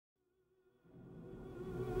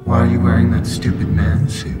Why are you wearing that stupid man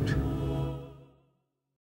suit? The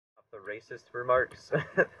racist remarks.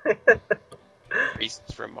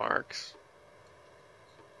 Racist remarks.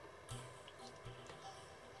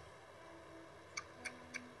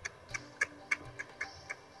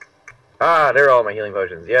 Ah, there are all my healing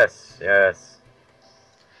potions. Yes, yes.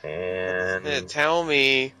 And Tell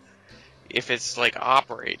me if it's like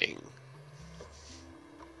operating.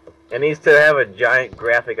 it needs to have a giant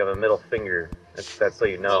graphic of a middle finger. That's so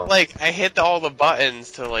you know. Well, like, I hit all the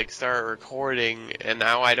buttons to like start recording, and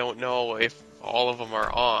now I don't know if all of them are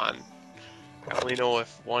on. I only know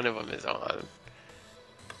if one of them is on.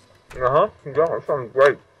 That sounds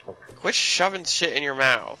great. Quit shoving shit in your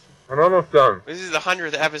mouth. I'm almost done. This is the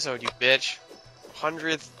 100th episode, you bitch.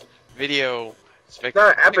 100th video. It's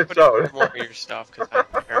not an episode. More of your stuff, because I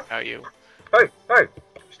don't care about you. Hey,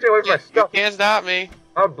 stay away from my stuff. You can't stop me.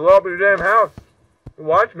 I'll blow up your damn house. You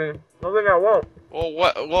watch me. No thing I won't. Well,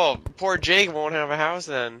 what? Well, poor Jake won't have a house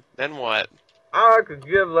then. Then what? I could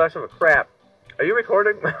give less of a crap. Are you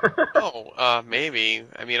recording? Oh, maybe.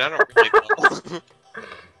 I mean, I don't really know.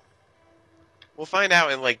 We'll find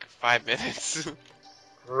out in like 5 minutes.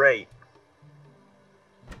 Great.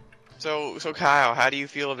 So Kyle, how do you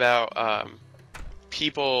feel about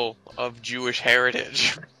people of Jewish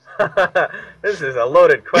heritage? This is a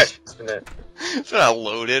loaded question, isn't it? It's not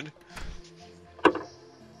loaded.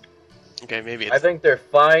 Okay, maybe it's... I think they're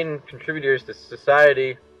fine contributors to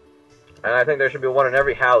society, and I think there should be one in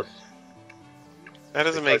every house. That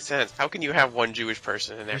doesn't make sense. How can you have one Jewish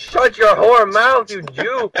person in there? Shut your whore mouth, you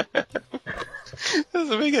Jew!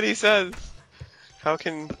 Doesn't make any sense. How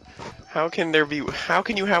can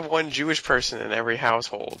you have one Jewish person in every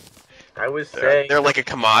household? I was saying... They're like a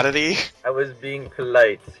commodity? I was being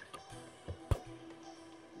polite.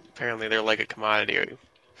 Apparently they're like a commodity.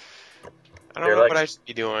 I don't know what I should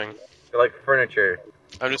be doing. They're like furniture.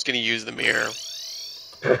 I'm just gonna use the mirror.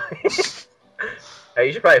 Hey,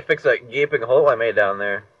 you should probably fix that gaping hole I made down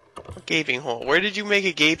there. A gaping hole? Where did you make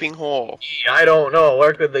a gaping hole? I don't know.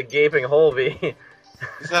 Where could the gaping hole be?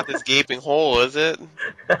 It's not this gaping hole, is it?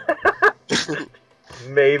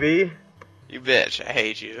 Maybe. You bitch, I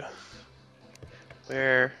hate you.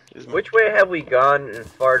 Where is my... Which way have we gone in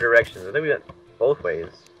far directions? I think we went both ways.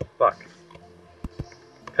 Fuck.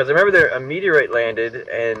 Because I remember there a meteorite landed,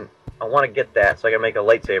 and I want to get that so I can make a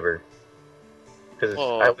lightsaber. Because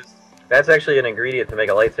that's actually an ingredient to make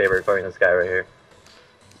a lightsaber, according to this guy right here.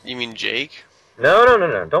 You mean Jake?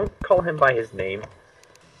 No. Don't call him by his name.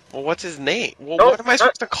 Well, what's his name? Well, what am I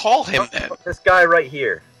supposed to call him then? This guy right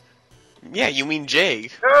here. Yeah, you mean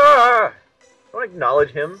Jake. Ah! Don't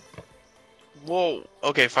acknowledge him. Whoa.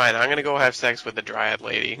 Okay, fine. I'm gonna go have sex with the Dryad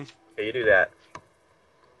lady. Okay, you do that. I'm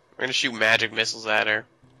gonna shoot magic missiles at her.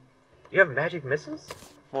 You have magic missiles?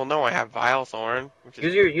 Well, no, I have Vilethorn.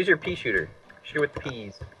 Use your pea shooter. Shoot her with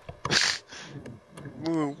peas.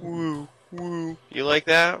 Woo, woo, woo. You like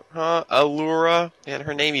that, huh? Allura? And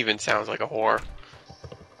her name even sounds like a whore.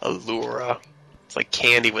 Allura. It's like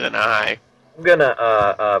candy with an eye. I'm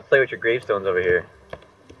gonna play with your gravestones over here.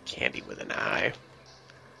 Candy with an eye.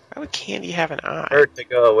 Why would candy have an eye?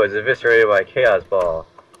 Murtago was eviscerated by a chaos ball.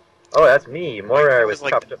 Oh, that's me. Moira was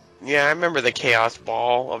like chopped up. Yeah, I remember the chaos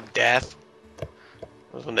ball of death. That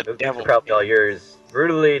was when the devil... probably all yours.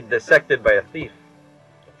 Brutally dissected by a thief.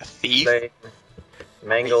 A thief?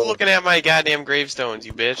 Mangled. You looking at my goddamn gravestones,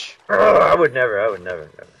 you bitch. Oh, I would never.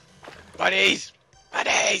 Buddies!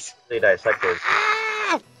 Buddies! They dissected.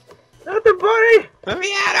 Ah! Not the bunny! Let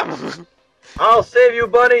me at him! I'll save you,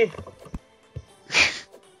 bunny!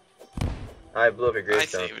 I blew up your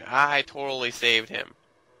gravestone. I totally saved him.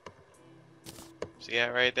 See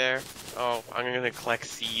that right there? Oh, I'm gonna collect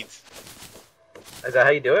seeds. Is that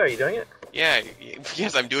how you do it? Are you doing it? Yeah,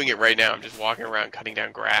 yes, I'm doing it right now. I'm just walking around cutting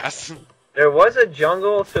down grass. There was a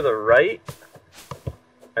jungle to the right.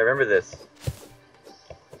 I remember this.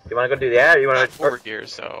 You want to go do that? Or you want to over here?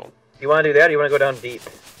 So you want to do that? Or you want to go down deep?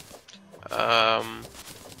 I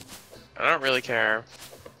don't really care.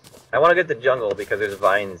 I want to get the jungle because there's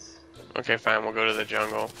vines. Okay, fine. We'll go to the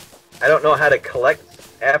jungle. I don't know how to collect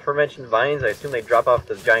aforementioned vines. I assume they drop off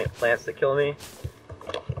the giant plants that kill me.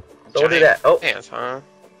 So we'll do that. Oh, plants, huh?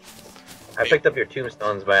 I picked up your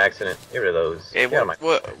tombstones by accident. Get rid of those. Hey,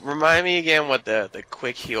 remind me again what the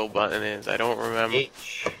quick heal button is. I don't remember.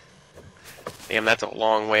 H. Damn, that's a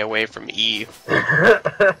long way away from E.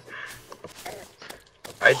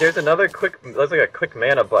 There's another quick. Looks like a quick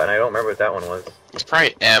mana button. I don't remember what that one was. It's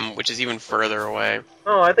probably M, which is even further away.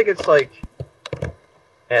 Oh, I think it's like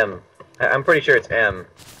M. I'm pretty sure it's M.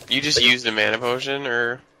 You just used a mana potion,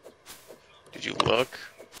 or did you look?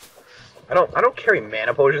 I don't carry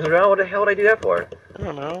mana potions around. What the hell would I do that for?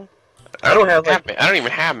 don't know. I don't have, like... I don't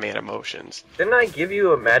even have man emotions. Didn't I give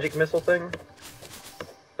you a magic missile thing?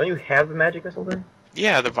 Don't you have the magic missile thing?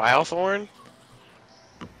 Yeah, the Vile Thorn.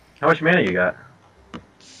 How much mana you got?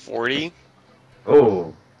 40.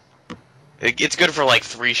 Oh. It's good for like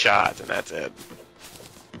 3 shots, and that's it.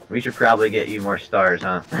 We should probably get you more stars,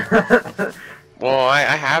 huh? Well, I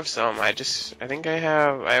have some. I think I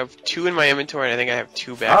have 2 in my inventory, and I think I have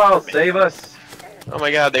 2 back. Oh, save us! Oh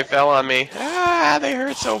my god, they fell on me. Ah, they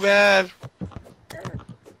hurt so bad.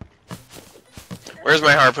 Where's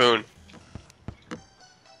my harpoon?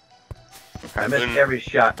 I missed every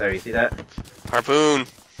shot there, you see that? Harpoon.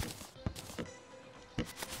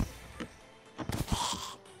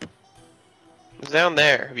 It's down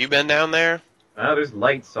there. Have you been down there? Oh, there's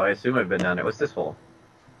lights, so I assume I've been down there. What's this hole?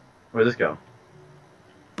 Where'd this go?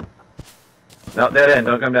 No, dead end.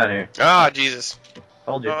 Don't come down here. Ah, Jesus.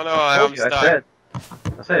 Told you. Oh no, I'm stuck.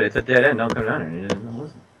 I said it's a dead end. Don't come down here. You didn't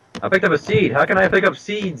listen. I picked up a seed. How can I pick up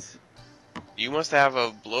seeds? You must have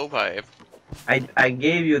a blowpipe. I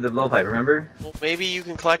gave you the blowpipe. Remember? Well, maybe you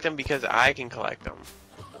can collect them because I can collect them.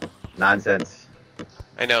 Nonsense.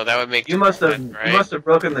 I know that would make. You must have. Sense, right? You must have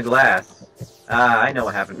broken the glass. Ah, I know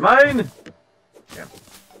what happened. Mine. Yeah.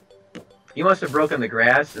 You must have broken the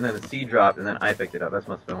grass, and then the seed dropped, and then I picked it up. That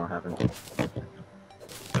must have been what happened.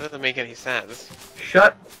 That doesn't make any sense.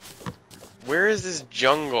 Shut. Where is this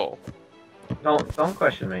jungle? Don't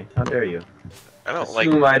question me. How dare you? I don't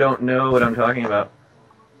Assume I don't know what I'm talking about.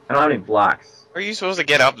 I don't have any blocks. Where are you supposed to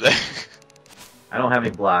get up there? I don't have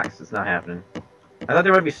any blocks. It's not happening. I thought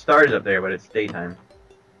there might be stars up there, but it's daytime.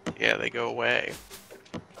 Yeah, they go away.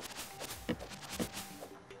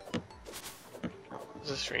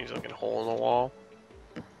 There's a strange looking hole in the wall.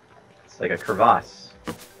 It's like a crevasse.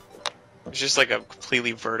 It's just like a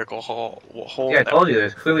completely vertical hole. Yeah, I told you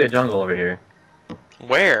there's clearly a jungle over here.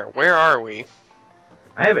 Where? Where are we?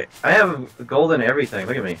 I have it. I have golden everything.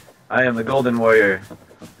 Look at me. I am the golden warrior.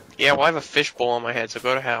 Yeah, well I have a fishbowl on my head, so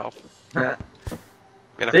go to hell.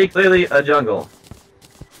 See, clearly a jungle.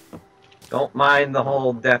 Don't mind the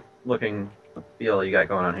whole death-looking feel you got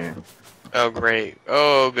going on here. Oh great.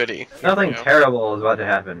 Oh goody. Nothing terrible is about to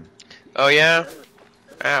happen. Oh yeah?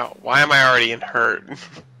 Ow. Why am I already in hurt?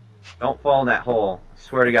 Don't fall in that hole. I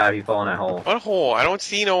swear to God if you fall in that hole. What hole? I don't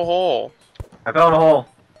see no hole. I fell in a hole.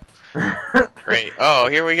 Great. Oh,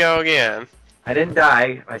 here we go again. I didn't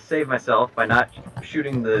die. I saved myself by not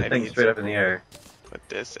shooting the thing straight up in the air. Put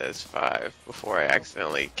this as 5 before I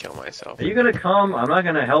accidentally kill myself. Are you gonna come? I'm not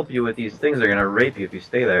gonna help you with these things. They're gonna rape you if you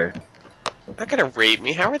stay there. They're not gonna rape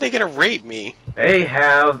me. How are they gonna rape me? They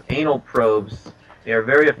have anal probes. They are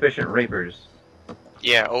very efficient rapers.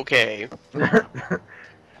 Yeah, okay.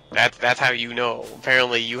 That's how you know.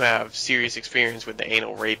 Apparently you have serious experience with the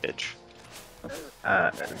anal rapage.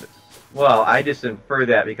 Well, I just infer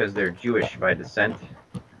that because they're Jewish by descent.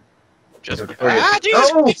 Just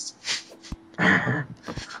Jesus!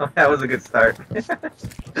 Oh! That was a good start. What's that?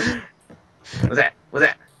 What's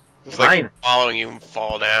that? It's like following you and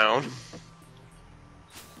fall down.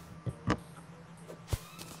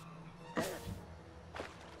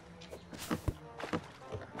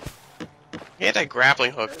 Get that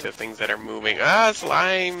grappling hook to things that are moving. Ah,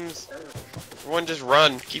 slimes! Everyone just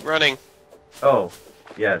run. Keep running. Oh,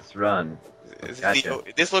 yes, run. Gotcha.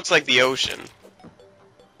 This looks like the ocean.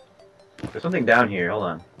 There's something down here. Hold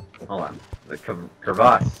on. Hold on. The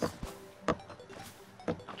crevasse.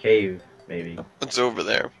 Cave, maybe. What's over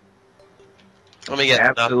there? Let me get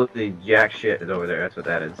absolutely jack shit is over there. That's what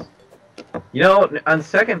that is. You know, on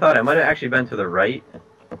second thought, I might have actually been to the right.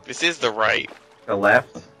 This is the right. The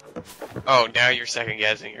left. Oh, now you're second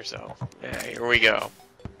guessing yourself. Yeah, here we go.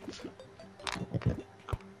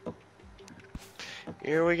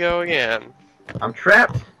 Here we go again. I'm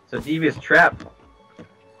trapped. It's a devious trap.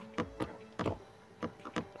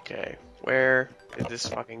 Okay, where is this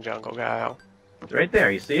fucking jungle guy? It's right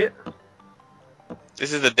there. You see it?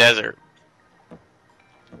 This is the desert.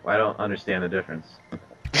 Well, I don't understand the difference.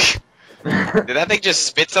 Did that thing just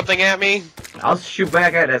spit something at me? I'll shoot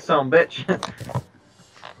back at that son of a bitch.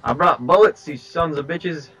 I brought bullets, you sons of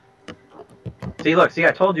bitches. See, look, see,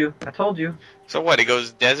 I told you. I told you. So what, it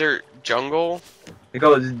goes desert, jungle? It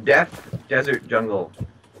goes death, desert, jungle.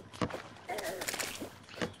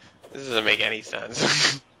 This doesn't make any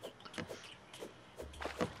sense.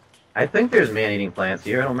 I think there's man-eating plants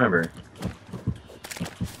here, I don't remember.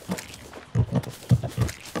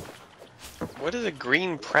 What is a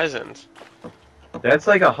green present? That's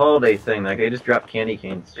like a holiday thing, like they just drop candy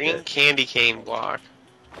canes. Green candy cane block.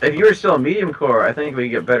 If you were still a medium core, I think we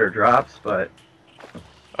could get better drops, but...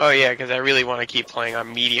 Oh yeah, because I really want to keep playing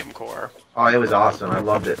on medium core. Oh, it was awesome, I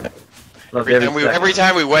loved it. Love Every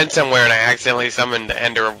time we went somewhere and I accidentally summoned the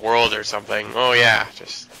Ender of Worlds or something. Oh yeah,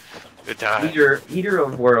 just good time. Eater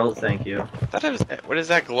of worlds, thank you. What is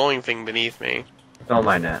that glowing thing beneath me? Don't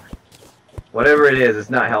mind that. Whatever it is, it's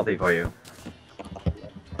not healthy for you.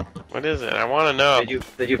 What is it? I want to know.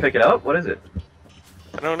 Did you pick it up? What is it?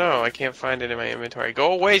 I don't know. I can't find it in my inventory.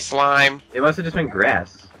 Go away, slime! It must have just been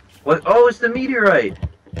grass. What? Oh, it's the meteorite!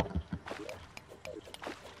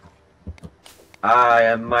 I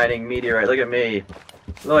am mining meteorite. Look at me.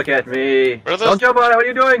 Look at me. Don't jump on it. What are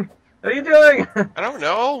you doing? What are you doing? I don't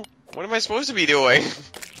know. What am I supposed to be doing?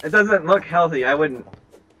 It doesn't look healthy. I wouldn't.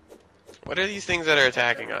 What are these things that are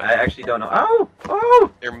attacking us? I actually don't know. Oh!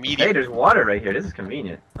 Oh! They're meteor. Hey, there's water right here. This is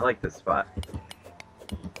convenient. I like this spot.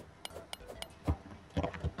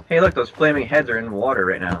 Hey, look, those flaming heads are in water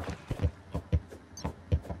right now.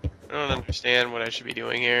 I don't understand what I should be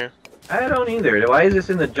doing here. I don't either. Why is this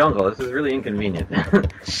in the jungle? This is really inconvenient.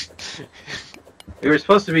 We were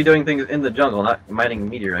supposed to be doing things in the jungle, not mining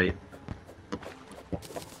meteorite.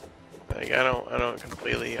 Like I don't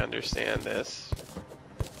completely understand this.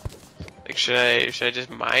 Like should I just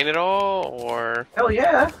mine it all or? Hell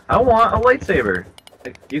yeah! I want a lightsaber.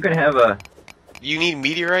 You can have a. You need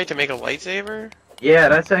meteorite to make a lightsaber? Yeah,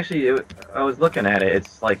 that's actually. I was looking at it.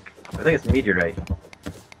 It's like I think it's meteorite.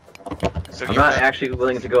 So I'm not actually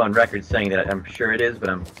willing to go on record saying that. I'm sure it is, but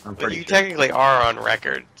I'm pretty But you sure. technically are on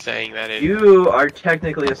record saying that it. You are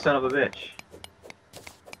technically a son of a bitch.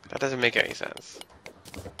 That doesn't make any sense.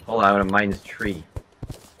 Hold on, I'm gonna mine this tree.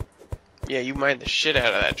 Yeah, you mined the shit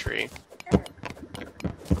out of that tree.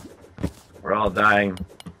 We're all dying.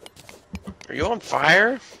 Are you on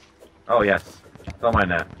fire? Oh yes. Don't mind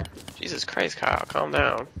that. Jesus Christ, Kyle, calm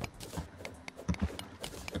down.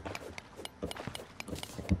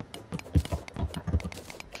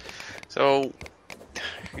 So,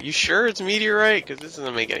 are you sure it's meteorite? Because this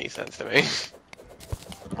doesn't make any sense to me.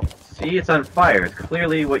 See, it's on fire. It's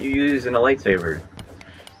clearly what you use in a lightsaber.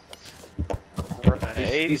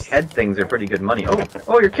 Right. These head things are pretty good money.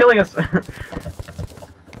 Oh, you're killing us!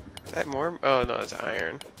 Is that more? Oh no, it's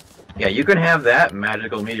iron. Yeah, you can have that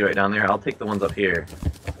magical meteorite down there. I'll take the ones up here.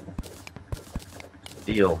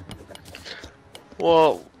 Deal.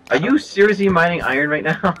 Well, are you seriously mining iron right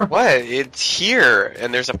now? what? It's here,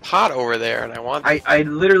 and there's a pot over there, and I want. I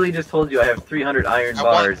literally just told you I have 300 iron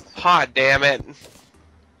bars. Want the pot, damn it!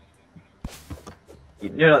 You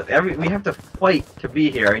know, we have to fight to be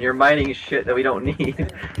here, and you're mining shit that we don't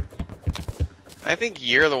need. I think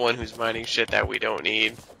you're the one who's mining shit that we don't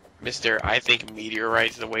need, Mister. I think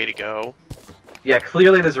meteorite's the way to go. Yeah,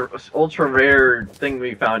 clearly this ultra rare thing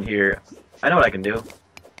we found here. I know what I can do.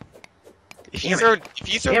 If you throw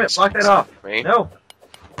Damn it, block that off. Me. No.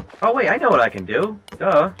 Oh wait, I know what I can do.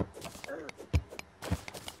 Duh.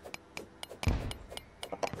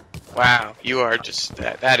 Wow, you are just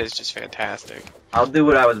that is just fantastic. I'll do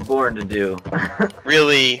what I was born to do.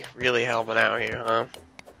 Really, really helping out here, huh?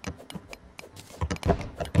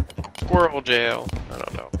 Squirrel jail. I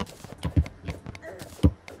don't know.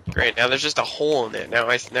 Great. Now there's just a hole in it. Now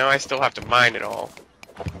I still have to mine it all.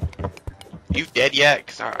 You dead yet?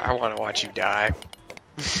 Cause I want to watch you die.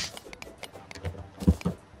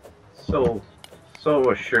 So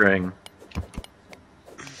assuring.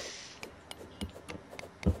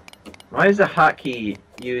 Why does the hotkey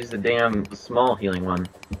use the damn small healing one?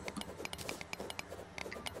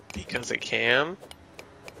 Because it can.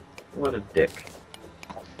 What a dick.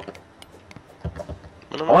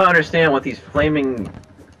 I want to understand what these flaming...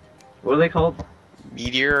 What are they called?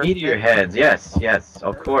 Meteor heads. Yes,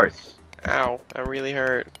 of course. Ow, that really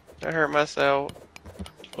hurt. I hurt myself.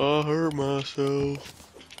 I hurt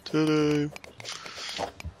myself today.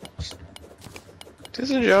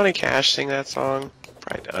 Doesn't Johnny Cash sing that song?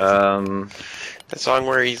 Probably does. That song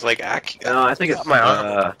where he's like, no, I think it's my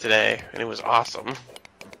arm today, and it was awesome.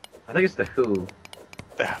 I think it's The Who.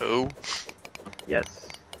 The Who? Yes.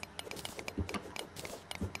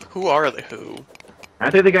 Who are The Who?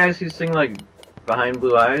 Aren't they the guys who sing, like, Behind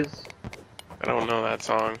Blue Eyes? I don't know that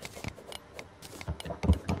song.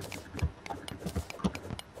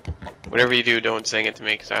 Whatever you do, don't sing it to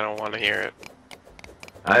me, because I don't want to hear it.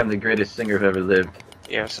 I am the greatest singer who ever lived.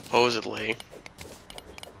 Yeah, supposedly.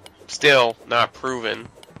 Still not proven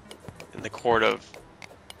in the court of,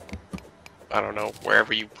 I don't know,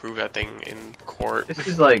 wherever you prove that thing in court. This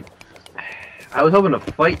is like, I was hoping to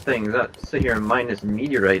fight things, not sit here and mine this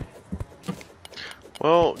meteorite.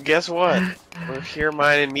 Well, guess what? We're here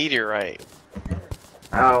mining meteorite.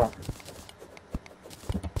 Ow.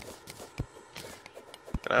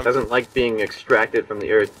 And I'm Doesn't like being extracted from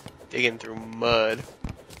the earth. digging through mud.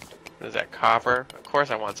 What is that, copper? Of course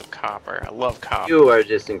I want some copper. I love copper. You are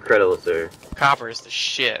just incredible, sir. Copper is the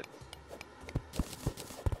shit.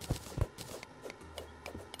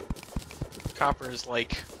 Copper is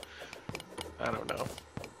like... I don't know.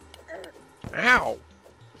 Ow!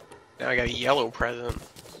 Now I got a yellow present.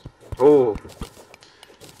 Oh.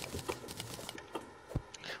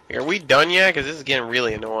 Are we done yet? Because this is getting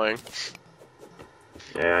really annoying.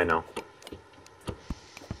 Yeah, I know.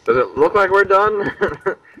 Does it look like we're done?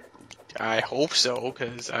 I hope so,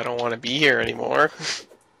 because I don't want to be here anymore.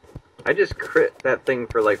 I just crit that thing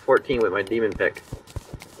for like 14 with my demon pick.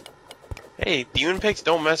 Hey, demon picks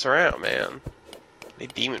don't mess around, man. They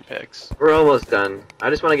demon picks. We're almost done. I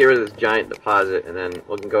just want to get rid of this giant deposit, and then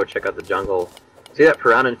we can go check out the jungle. See that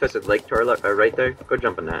piranha-infested lake to our left, right there? Go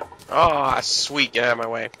jump in that. Oh, sweet. Get out of my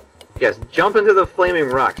way. Yes, jump into the flaming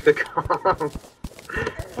rocks.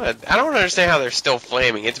 What? I don't understand how they're still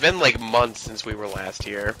flaming. It's been like months since we were last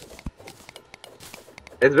here.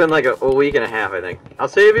 It's been like a week and a half, I think. I'll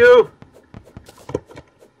save you!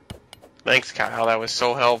 Thanks, Kyle. That was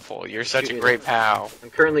so helpful. You're such a great pal.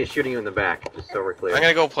 I'm currently shooting you in the back, just so we're clear. I'm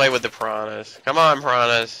gonna go play with the piranhas. Come on,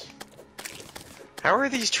 piranhas. How are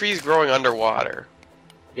these trees growing underwater?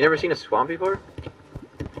 You never seen a swamp before?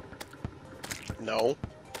 No.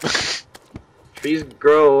 Trees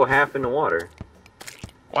grow half in the water.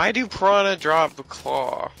 Why do piranha drop a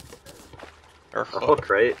claw? Or A hook? hook,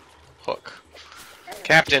 right? Hook.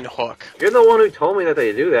 Captain Hook. You're the one who told me that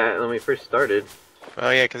they do that when we first started. Oh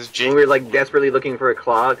yeah, because Jake. When we were like desperately looking for a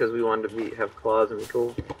claw because we wanted to have claws and be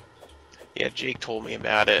cool. Yeah, Jake told me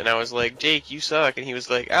about it, and I was like, Jake, you suck, and he was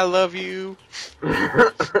like, I love you.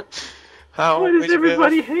 How? Why does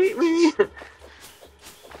everybody hate me?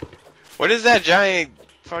 What is that giant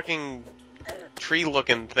fucking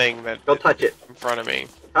tree-looking thing that Go touch it. in front of me?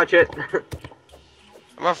 Touch it.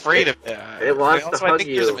 I'm afraid of that. It wants also, to hug I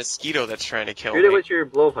think there's you. a mosquito that's trying to kill Shoot it me. with your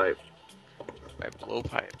blowpipe. My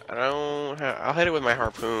blowpipe. I don't have... I'll hit it with my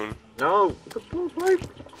harpoon. No, the blowpipe.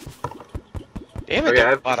 Damn it, Okay,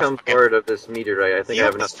 there's I've a lot become of fucking... bored of this meteorite. I think You I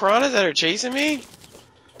have have these enough. piranhas that are chasing me?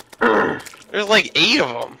 There's like 8 of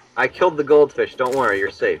them. I killed the goldfish. Don't worry,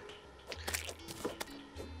 you're safe.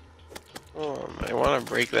 I want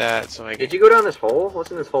to break that so I can... Did you go down this hole? What's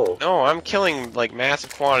in this hole? No, I'm killing like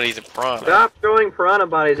massive quantities of piranha. Stop throwing piranha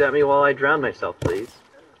bodies at me while I drown myself, please.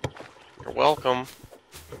 You're welcome.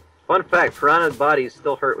 Fun fact, piranha bodies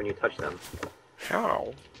still hurt when you touch them.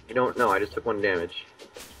 How? You don't know, I just took 1 damage.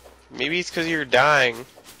 Maybe it's because you're dying.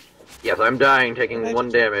 Yes, I'm dying, taking 1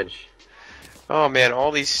 damage. Oh man,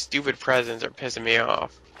 all these stupid presents are pissing me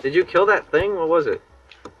off. Did you kill that thing? What was it?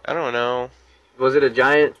 I don't know. Was it a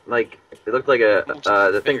giant, like, it looked like a,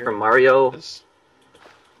 the thing from Mario?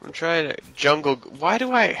 I'm trying to jungle.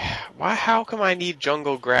 How come I need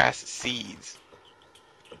jungle grass seeds?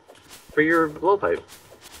 For your blowpipe.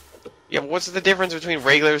 Yeah, but what's the difference between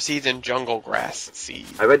regular seeds and jungle grass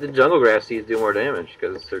seeds? I bet the jungle grass seeds do more damage,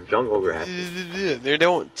 because they're jungle grass. They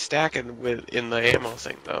don't stack in the ammo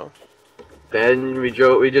thing, though. Then we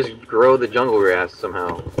just grow the jungle grass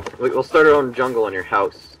somehow. We'll start our own jungle in your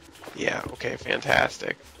house. Yeah, okay,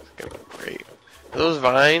 fantastic. It's gonna be great. Are those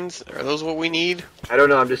vines? Are those what we need? I don't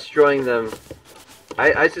know, I'm destroying them.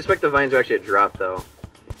 I suspect the vines are actually a drop, though.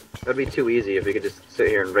 That'd be too easy if we could just sit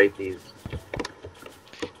here and rape these.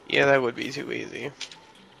 Yeah, that would be too easy.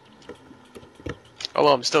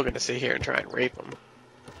 Although I'm still gonna sit here and try and rape them.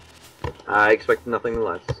 I expect nothing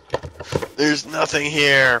less. There's nothing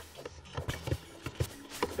here.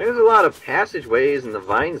 There's a lot of passageways and the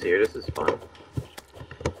vines here. This is fun.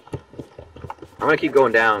 I'm gonna keep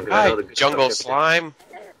going down because I know the good Jungle stuff. slime.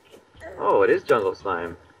 Oh, it is jungle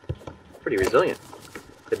slime. Pretty resilient.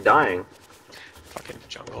 To dying. Fucking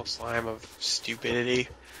jungle slime of stupidity.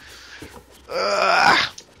 Ugh.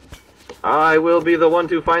 I will be the one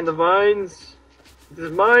to find the vines. This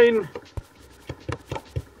is mine.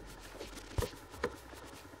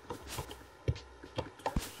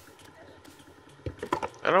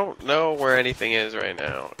 I don't know where anything is right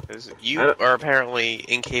now, because you are apparently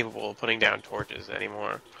incapable of putting down torches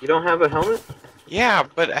anymore. You don't have a helmet? Yeah,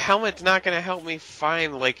 but a helmet's not gonna help me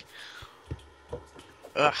find, like...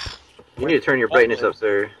 Ugh. You need to turn your brightness up,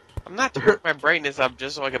 sir. I'm not turning my brightness up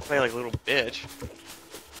just so I can play like a little bitch.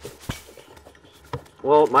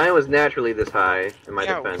 Well, mine was naturally this high, in my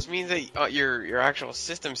defense. Which means that your actual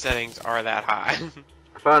system settings are that high.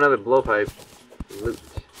 I found another blowpipe. Loot.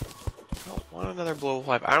 I don't want another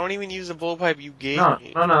blowpipe. I don't even use the blowpipe you gave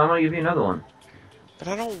me. No, I'm gonna give you another one. But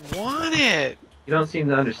I don't want it! You don't seem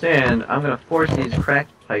to understand. I'm gonna force these crack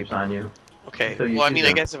pipes on you. Okay, So you well I use mean I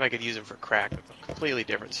them. guess if I could use them for crack, that's a completely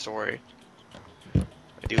different story.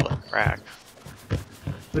 I do love crack.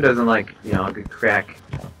 Who doesn't like, you know, a good crack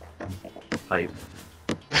pipe?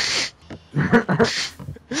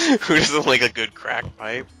 Who doesn't like a good crack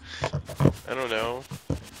pipe? I don't know.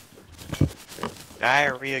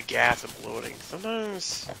 Diarrhea, gas, and bloating.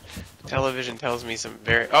 Sometimes television tells me some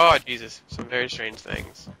very... Oh, Jesus. Some very strange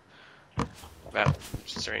things. About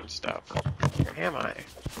strange stuff. Where am I?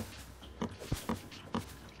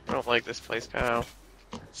 I don't like this place, Kyle.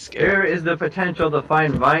 It's scary. There is the potential to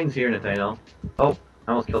find vines here, Nathaniel. Oh,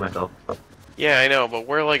 I almost killed myself. Yeah, I know, but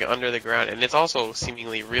we're like under the ground, and it's also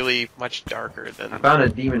seemingly really much darker than... I found a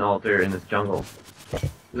demon altar in this jungle. Is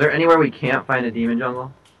there anywhere we can't find a demon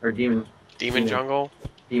jungle? Or demon... Demon jungle?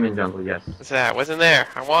 Demon jungle, yes. What's that? What's in there?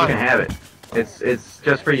 I You want can have it. It's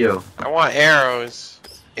just for you. I want arrows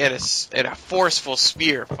and a forceful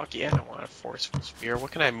spear. Fuck yeah, I want a forceful spear. What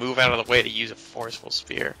can I move out of the way to use a forceful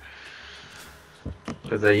spear?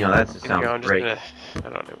 Because, you know, that just Here we go, sounds great. I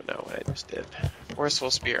don't even know what I just did. Forceful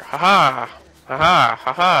spear. Haha! Haha!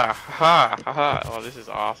 Haha! Haha! Haha! Oh, this is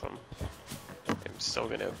awesome. I'm so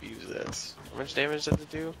gonna abuse this. How much damage does it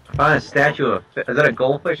do? I found a statue of... Is that a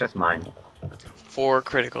goldfish? That's mine. 4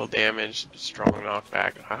 critical damage, strong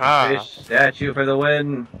knockback. Haha! Fish statue for the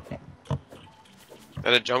win. Is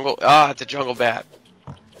that a jungle? Ah, it's a jungle bat.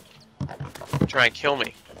 Try and kill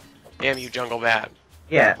me. Damn you, jungle bat.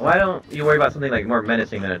 Yeah, why don't you worry about something like more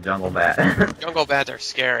menacing than a jungle bat? Jungle bats are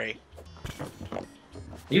scary.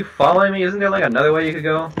 You following me? Isn't there like another way you could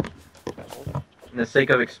go? In the sake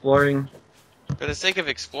of exploring? For the sake of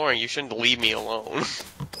exploring, you shouldn't leave me alone.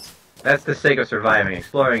 That's the sake of surviving.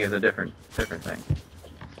 Exploring is a different thing.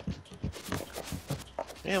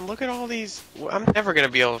 Man, look at all these... I'm never gonna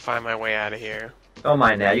be able to find my way out of here. Don't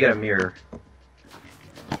mind that, you got a mirror.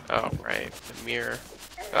 Oh, right. The mirror.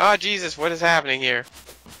 Oh, Jesus, what is happening here?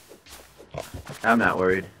 I'm not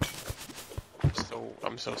worried.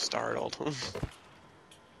 I'm so startled.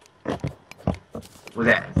 Was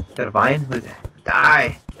that? Is that a vine? What is that?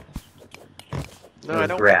 Die! No, I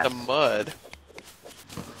don't grass. want the mud.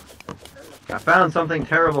 I found something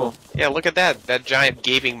terrible. Yeah, look at that. That giant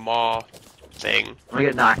gaping maw thing. I'm gonna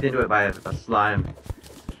get knocked into it by a slime.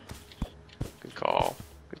 Good call.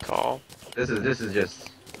 Good call. This is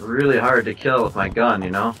just really hard to kill with my gun, you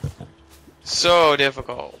know? So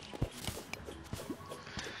difficult.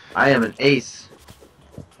 I am an ace.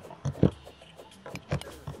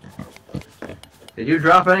 Did you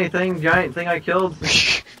drop anything, giant thing I killed?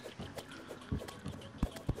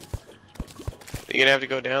 You're gonna have to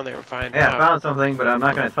go down there and find Yeah, I out. found something, but I'm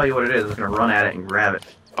not gonna tell you what it is. I'm just gonna run at it and grab it.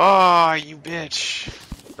 Oh, you bitch.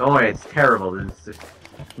 Don't worry, it's terrible. There's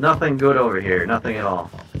nothing good over here. Nothing at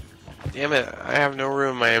all. Damn it, I have no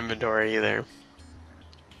room in my inventory either.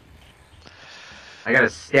 I got a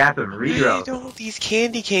staff of Why regrowth. don't these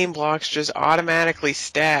candy cane blocks just automatically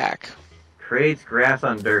stack? Creates grass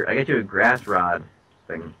on dirt. I get you a grass rod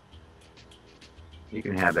thing. You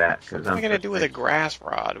can have that. Cause What am I gonna do with a grass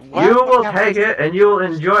rod? What? You will take it and you will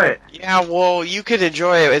enjoy it. Yeah, well, you could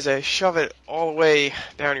enjoy it as I shove it all the way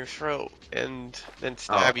down your throat and then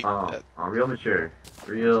stab you with it. Oh, real mature.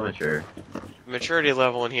 Real mature. The maturity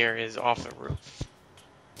level in here is off the roof.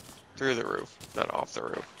 Through the roof, not off the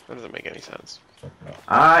roof. That doesn't make any sense.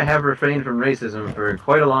 I have refrained from racism for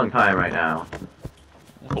quite a long time right now.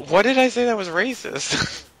 What did I say that was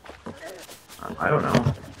racist? I don't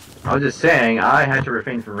know. I was just saying I had to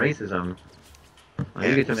refrain from racism.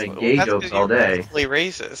 You get to make gay That's jokes 'cause all you're day. blatantly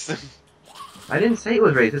racist. I didn't say it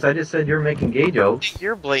was racist. I just said you're making gay jokes.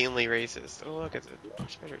 You're blatantly racist. Oh, look, it's a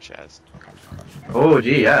treasure chest. Oh,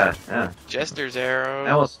 gee, yeah. Jester's arrow.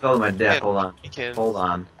 I almost fell to my death. Yeah, Hold on. Beacons, Hold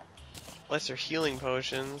on. lesser healing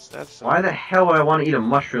potions. That's Why the hell would I want to eat a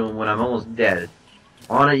mushroom when I'm almost dead?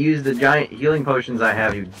 I want to use the giant healing potions I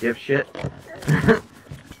have, you dipshit.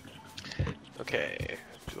 Okay.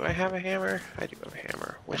 Do I have a hammer? I do have a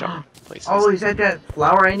hammer. Which places? Oh, is that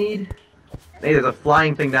flower I need? Hey, there's a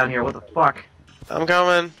flying thing down here. What the fuck? I'm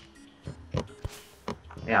coming.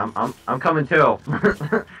 Yeah, I'm coming too.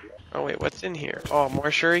 Oh wait, what's in here? Oh, more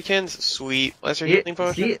shurikens. Sweet. Lesser Yeah, healing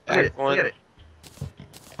potions. see it? Look at it, Excellent. look at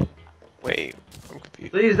it. Wait, I'm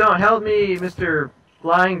confused. Please don't help me, Mr.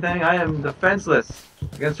 Flying Thing. I am defenseless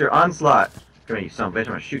against your onslaught. Come here, you son of a bitch.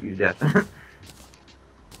 I'm gonna shoot you to death.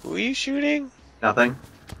 Who are you shooting? Nothing.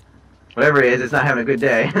 Whatever it is, it's not having a good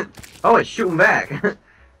day. Oh, it's shooting back.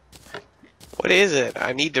 What is it?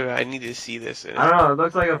 I need to see this. I don't know. It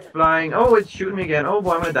looks like a flying. Oh, it's shooting me again. Oh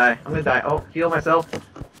boy, I'm gonna die. I'm gonna die. Oh, heal myself.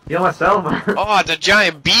 Heal myself. Oh, it's a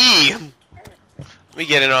giant bee! Let me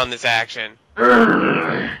get in on this action.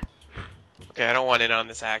 Well, Okay, I don't want in on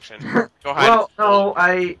this action. Go hide. no,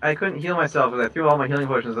 I couldn't heal myself because I threw all my healing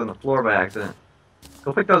potions on the floor by accident.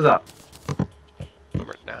 Go pick those up.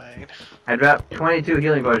 Number 9. I dropped 22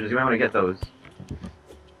 healing potions. You might want to get those.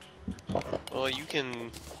 Well, you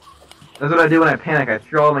can... That's what I do when I panic. I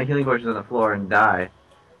throw all my healing potions on the floor and die.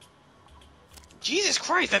 Jesus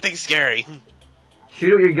Christ, that thing's scary.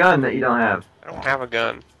 Shoot with your gun that you don't have. I don't have a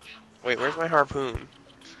gun. Wait, where's my harpoon?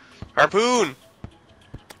 Harpoon!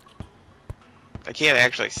 I can't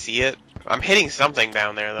actually see it. I'm hitting something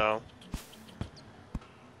down there, though.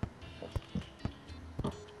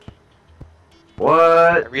 What?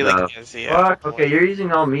 I really can't see it. Fuck? Okay, you're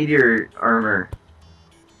using all meteor armor.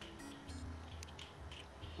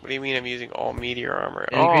 What do you mean I'm using all meteor armor?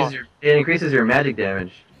 It increases your magic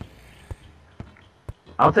damage.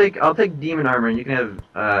 I'll take demon armor and you can have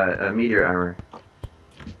a meteor armor.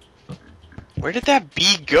 Where did that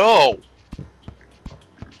bee go?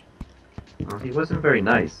 Well, he wasn't very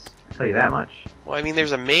nice. I'll tell you that much. Well, I mean,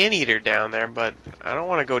 there's a man-eater down there, but I don't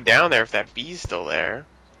want to go down there if that bee's still there.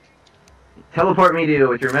 Teleport me to you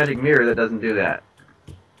with your magic mirror that doesn't do that.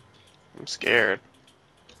 I'm scared.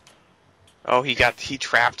 Oh, he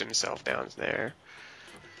trapped himself down there.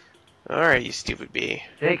 Alright, you stupid bee.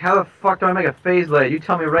 Jake, how the fuck do I make a phase blade? You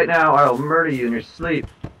tell me right now or I'll murder you in your sleep.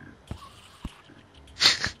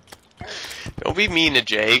 Don't be mean to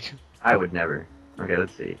Jake. I would never. Okay,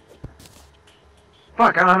 let's see.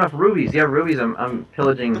 Fuck, I don't have enough rubies. You have rubies, I'm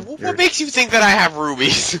pillaging. What makes you think that I have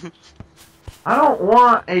rubies? I don't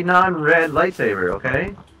want a non-red lightsaber,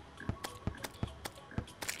 okay?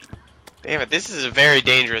 Damn it, this is a very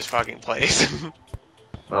dangerous fucking place.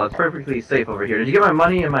 Well, it's perfectly safe over here. Did you get my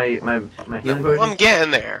money and my healing potion? I'm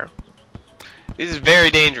getting there. This is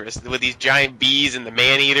very dangerous with these giant bees and the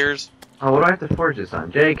man-eaters. Oh, what do I have to forge this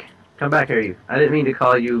on? Jake, come back here, you. I didn't mean to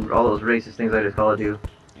call you all those racist things I just called you.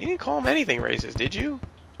 You didn't call him anything racist, did you?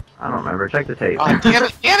 I don't remember. Check the tape. Oh, damn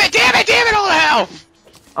it, damn it, damn it, damn it, all the hell!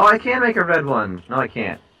 Oh, I can make a red one. No, I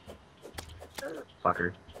can't.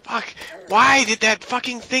 Fucker. Fuck, why did that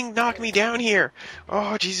fucking thing knock me down here?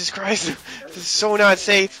 Oh, Jesus Christ. This is so not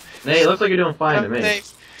safe. Hey, it looks like you're doing fine to me.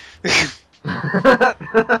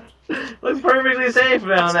 Looks perfectly safe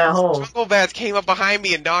down that hole. Jungle bats came up behind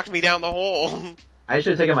me and knocked me down the hole. I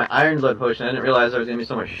should have taken my iron blood potion. I didn't realize there was going to be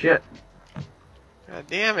so much shit. God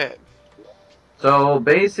damn it. So,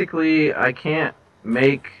 basically, I can't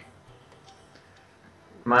make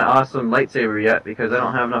my awesome lightsaber yet because I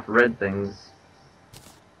don't have enough red things.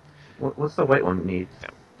 What's the white one need?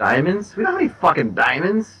 Diamonds? We don't have any fucking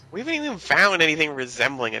diamonds. We haven't even found anything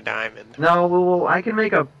resembling a diamond. No, well, I can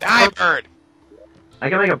make a... Diamond! I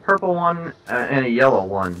can make a purple one and a yellow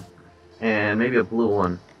one. And maybe a blue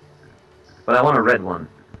one. But I want a red one.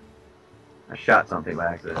 I shot something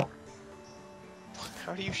by accident.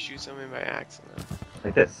 How do you shoot something by accident?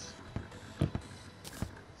 Like this.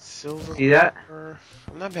 Silver. See that?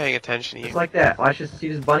 I'm not paying attention to you. Just like that. Watch this. See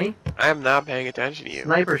this bunny? I am not paying attention to you.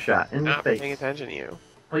 Sniper shot in the Not face. paying attention to you.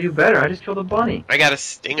 Well, you better. I just killed a bunny. I got a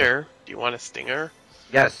stinger. Do you want a stinger?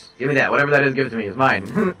 Yes. Give me that. Whatever that is, give it to me. It's mine.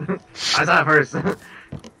 I saw it first.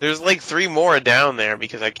 There's like 3 more down there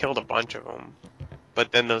because I killed a bunch of them.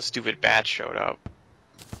 But then those stupid bats showed up.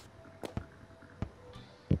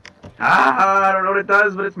 Ah, I don't know what it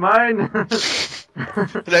does, but it's mine.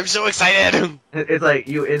 And I'm so excited! It's like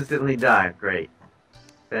you instantly die. Great.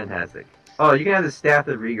 Fantastic. Oh, you can have the staff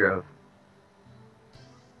of regrowth.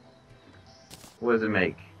 What does it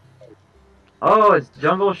make? Oh, it's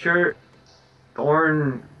jungle shirt,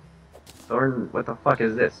 thorn, what the fuck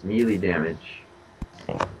is this? Melee damage.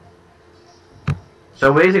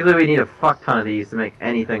 So basically we need a fuck ton of these to make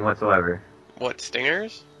anything whatsoever. What,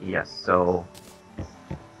 stingers? Yes, so...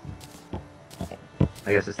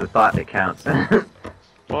 I guess it's the thought that counts.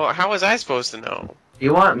 Well, how was I supposed to know? Do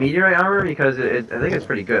you want meteorite armor? Because I think it's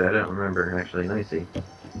pretty good. I don't remember, actually. Let me see.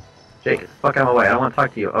 Jake, fuck out of my way. I don't want to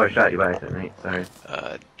talk to you. Oh, I shot you by accident, mate. Sorry.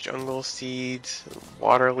 Jungle seeds,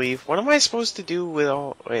 water leaf. What am I supposed to do with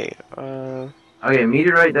all... Wait, Okay,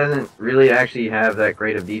 meteorite doesn't really actually have that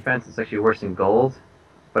great of defense. It's actually worse than gold.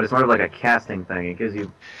 But it's more of like a casting thing. It gives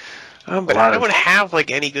you... but I don't have, like,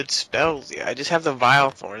 any good spells yet. I just have the Vile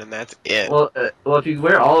Thorn, and that's it. Well, if you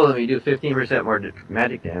wear all of them, you do 15% more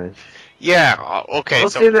magic damage. Yeah, okay, We'll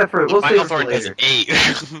so... save that for, we'll Vile save it for Thorn does later.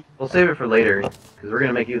 8. We'll save it for later. Because we're going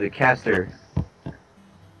to make you the caster.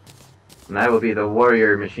 And I will be the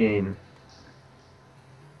warrior machine.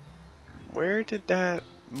 Where did that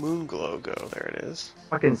moon glow go? There it is.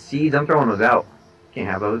 Fucking seeds, I'm throwing those out. Can't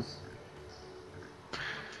have those.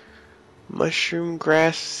 Mushroom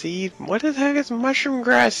grass seed? What the heck is mushroom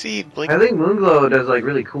grass seed? Blink. I think Moonglow does like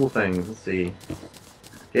really cool things. Let's see.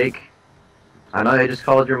 Jake, I know I just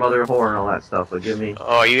called your mother a whore and all that stuff, but give me...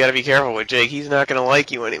 Oh, you gotta be careful with Jake. He's not gonna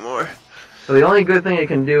like you anymore. So the only good thing it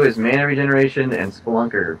can do is mana regeneration and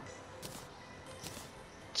Spelunker.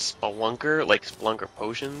 Spelunker? Like Spelunker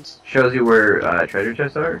potions? Shows you where treasure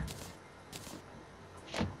chests are.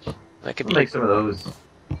 That could We'll be. make some of those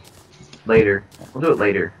later. We'll do it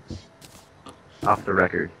later. Off the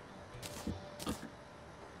record.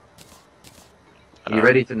 Are you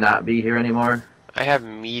ready to not be here anymore? I have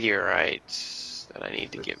meteorites that I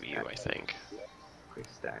need to give you, I think. Quick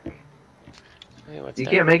stack. Hey, what's You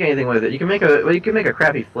that? can't make anything with it. You can make a you can make a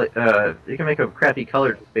crappy you can make a crappy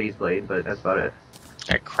colored phase blade, but that's about it.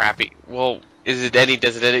 That crappy. Well, is it any?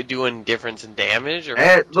 Does it do any difference in damage, or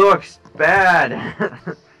It looks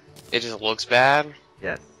bad. it just looks bad?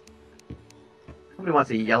 Yes. Somebody wants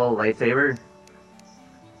a yellow lightsaber.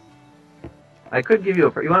 I could give you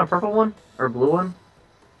a. You want a purple one or a blue one?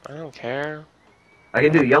 I don't care. I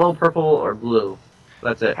can do yellow, purple, or blue.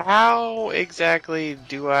 That's it. How exactly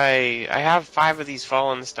do I? I have 5 of these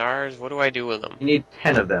fallen stars. What do I do with them? You need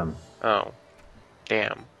 10 of them, Oh,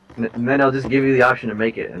 damn. and then I'll just give you the option to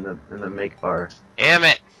make it in the make bar. Damn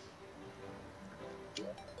it!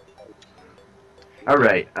 All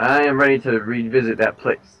right, I am ready to revisit that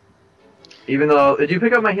place. Even though, did you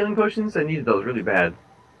pick up my healing potions? I needed those really bad.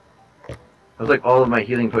 That was like all of my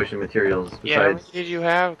healing potion materials Yeah, how many besides did you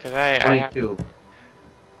have? Cause I have 22.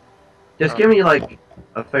 Just give me like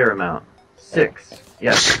a fair amount. 6.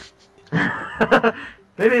 Yes.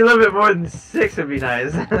 Maybe a little bit more than 6 would be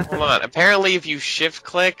nice. Hold on. Apparently, if you shift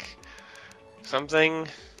click something,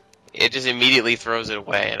 it just immediately throws it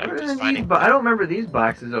away, and I'm just finding. I don't remember these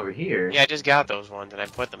boxes over here. Yeah, I just got those ones, and I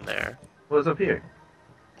put them there. What's up here?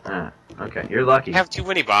 Ah, okay. You're lucky. I have too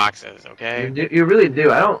many boxes. Okay. You really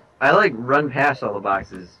do. I like run past all the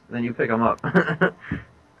boxes, then you pick them up.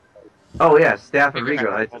 Oh yeah, staff of Maybe I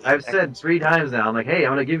regrowth. can- I've said 3 times now. I'm like, hey,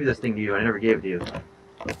 I'm gonna give you this thing to you. I never gave it to you.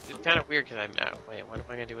 It's kind of weird because I'm. Wait, what am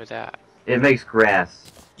I gonna do with that? It makes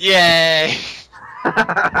grass. Yay!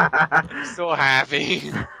 I'm so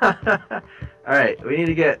happy. All right, we need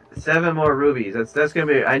to get 7 more rubies. That's gonna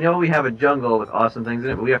be. I know we have a jungle with awesome things in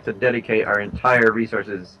it, but we have to dedicate our entire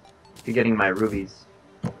resources to getting my rubies.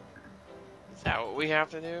 Is that what we have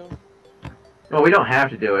to do? Well, we don't have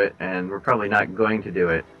to do it, and we're probably not going to do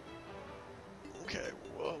it. Okay,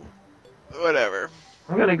 well, whatever.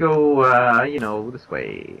 I'm gonna go, this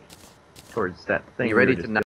way, towards that thing. You ready we were to just